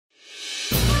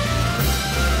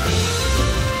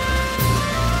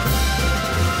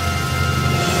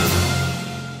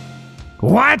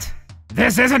What?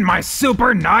 This isn't my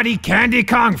super naughty Cranky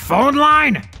Kong phone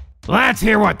line? Let's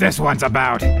hear what this one's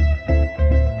about.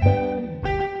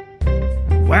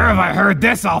 Where have I heard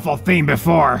this awful theme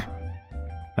before?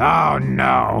 Oh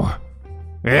no.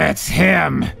 It's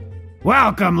him.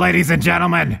 Welcome, ladies and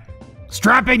gentlemen.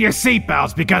 Strap in your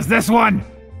seatbelts because this one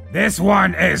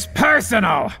is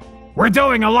personal. We're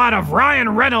doing a lot of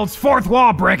Ryan Reynolds' fourth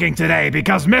wall breaking today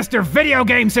because Mr. Video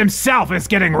Games himself is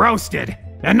getting roasted.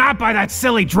 And not by that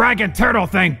silly dragon turtle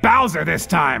thing Bowser this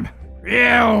time.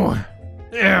 Ew.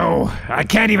 I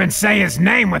can't even say his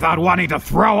name without wanting to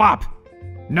throw up.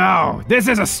 No, this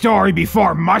is a story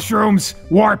before mushrooms,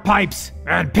 warp pipes,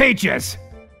 and peaches.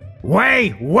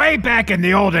 Way back in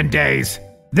the olden days,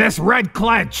 this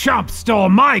red-clad chump stole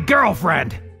my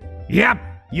girlfriend. Yep,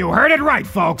 you heard it right,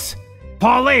 folks.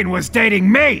 Pauline was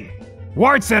dating me.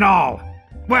 Warts and all.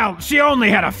 Well, she only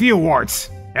had a few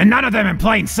warts, and none of them in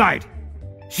plain sight.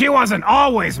 She wasn't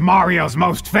always Mario's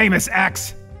most famous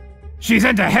ex. She's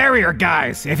into hairier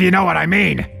guys, if you know what I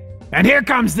mean. And here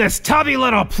comes this tubby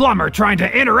little plumber trying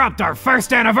to interrupt our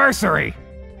first anniversary.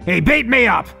 He beat me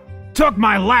up, took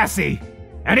my lassie,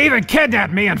 and even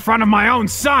kidnapped me in front of my own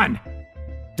son.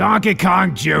 Donkey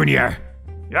Kong Jr.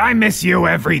 I miss you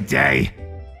every day.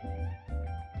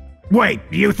 Wait,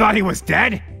 you thought he was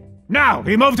dead? No,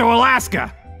 he moved to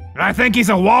Alaska. I think he's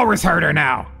a walrus herder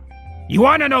now. You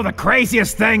wanna know the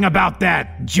craziest thing about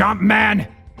that jump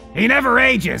man? He never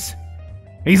ages.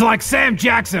 He's like Sam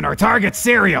Jackson or Target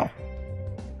cereal.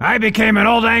 I became an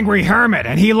old angry hermit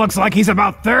and he looks like he's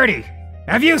about 30.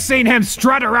 Have you seen him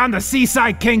strut around the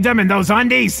seaside kingdom in those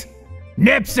undies?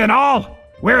 Nips and all?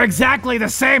 We're exactly the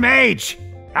same age.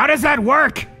 How does that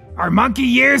work? Are monkey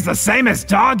years the same as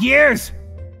dog years?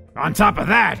 On top of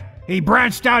that, he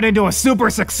branched out into a super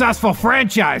successful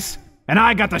franchise, and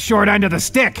I got the short end of the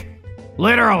stick.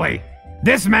 Literally.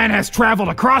 This man has traveled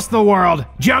across the world,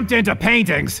 jumped into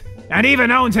paintings, and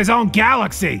even owns his own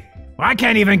galaxy. I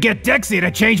can't even get Dixie to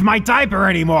change my diaper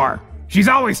anymore. She's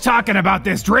always talking about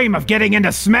this dream of getting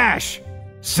into Smash.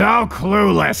 So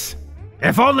clueless.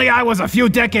 If only I was a few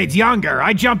decades younger,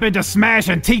 I'd jump into Smash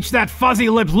and teach that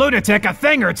fuzzy-lipped lunatic a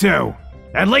thing or two.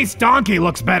 At least Donkey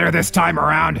looks better this time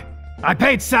around. I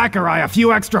paid Sakurai a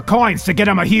few extra coins to get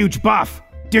him a huge buff.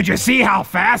 Did you see how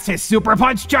fast his Super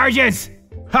Punch charges?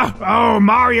 Oh,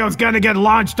 Mario's gonna get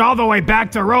launched all the way back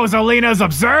to Rosalina's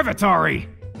observatory.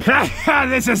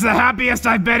 This is the happiest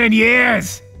I've been in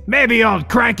years. Maybe old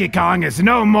Cranky Kong is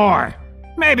no more.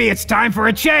 Maybe it's time for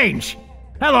a change.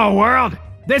 Hello, world.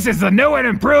 This is the new and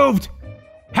improved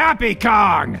Happy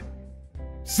Kong.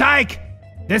 Psych!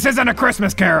 This isn't a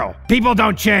Christmas carol. People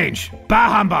don't change. Bah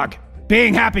humbug.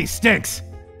 Being happy stinks.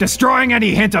 Destroying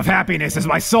any hint of happiness is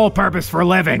my sole purpose for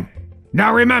living.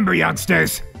 Now remember,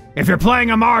 youngsters, if you're playing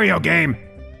a Mario game,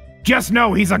 just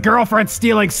know he's a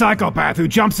girlfriend-stealing psychopath who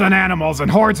jumps on animals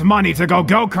and hoards money to go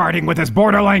go-karting with his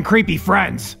borderline creepy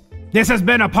friends. This has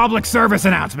been a public service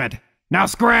announcement. Now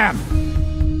scram!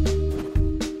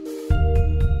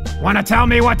 Wanna tell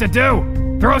me what to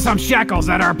do? Throw some shekels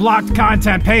at our blocked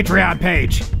content Patreon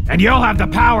page, and you'll have the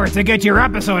power to get your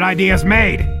episode ideas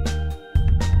made.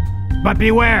 But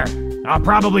beware, I'll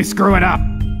probably screw it up.